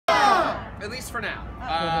At least for now.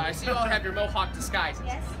 I see you all have your Mohawk disguises.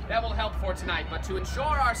 Yes. That will help for tonight, but to ensure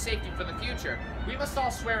our safety for the future, we must all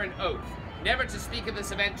swear an oath, never to speak of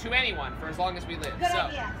this event to anyone for as long as we live. Good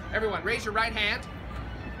idea. Everyone, raise your right hand.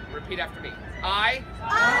 Repeat after me. I.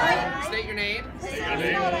 State your name.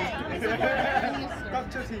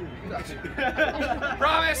 Dr. T.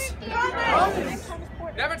 Promise.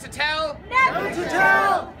 Never to tell. Never to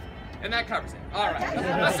tell. And that covers it. All right.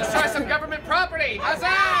 Let's destroy some government property.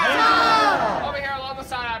 Huzzah! Over here along the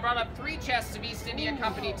side, I brought up 3 chests of East India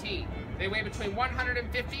Company tea. They weigh between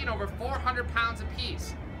 150 and over 400 pounds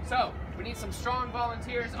apiece. So, we need some strong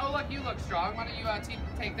volunteers. Oh, look, you look strong. Why don't you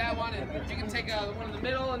take that one, and you can take one in the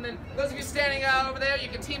middle, and then those of you standing over there, you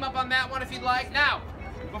can team up on that one if you'd like. Now,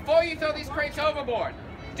 before you throw these crates overboard,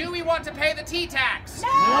 do we want to pay the tea tax?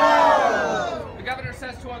 No! The governor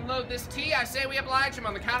says to unload this tea. I say we oblige him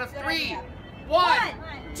on the count of 3. 1,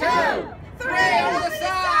 2, 3, over the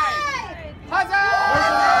side! Huzzah!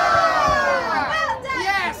 Well done!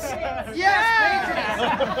 Yes! Yes,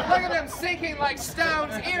 patrons! Look at them sinking like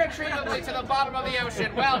stones irretrievably to the bottom of the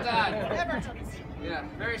ocean. Well done. Yeah,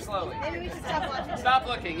 very slowly. Maybe we should stop watching. Stop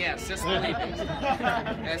looking, yes, just believe me.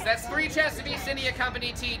 Yes, that's 3 chests of East India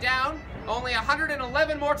Company tea down. Only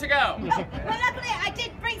 111 more to go. Well, luckily, I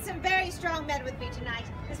did bring some very strong men with me tonight,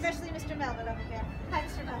 especially Mr. Melvin over here. Hi,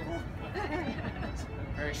 Mr. Melvin.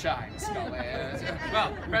 Very shy, Scully.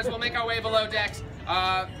 Well, friends, we'll make our way below decks.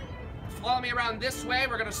 Follow me around this way.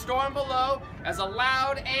 We're going to storm below as a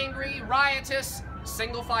loud, angry, riotous,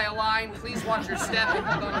 single file line. Please watch your step and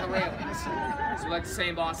hold on to the railings. So we like to say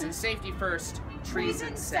in Boston, safety first,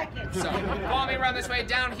 treason second. So follow me around this way,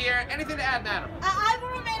 down here. Anything to add, madam? I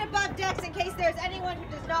will remain above decks in case there's anyone who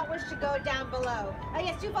does not wish to go down below.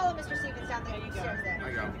 Yes, do follow Mr. Stevens down there. You stairs there.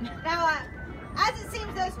 I go. Now, as it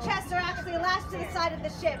seems, those chests are actually lashed to the side of the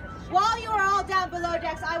ship. While you are all down below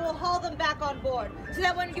decks, I will haul them back on board, so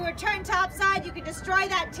that when you return topside, you can destroy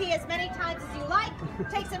that tea as many times as you like,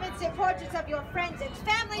 take some instant portraits of your friends and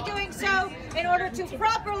family doing so, in order to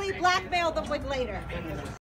properly blackmail them with later.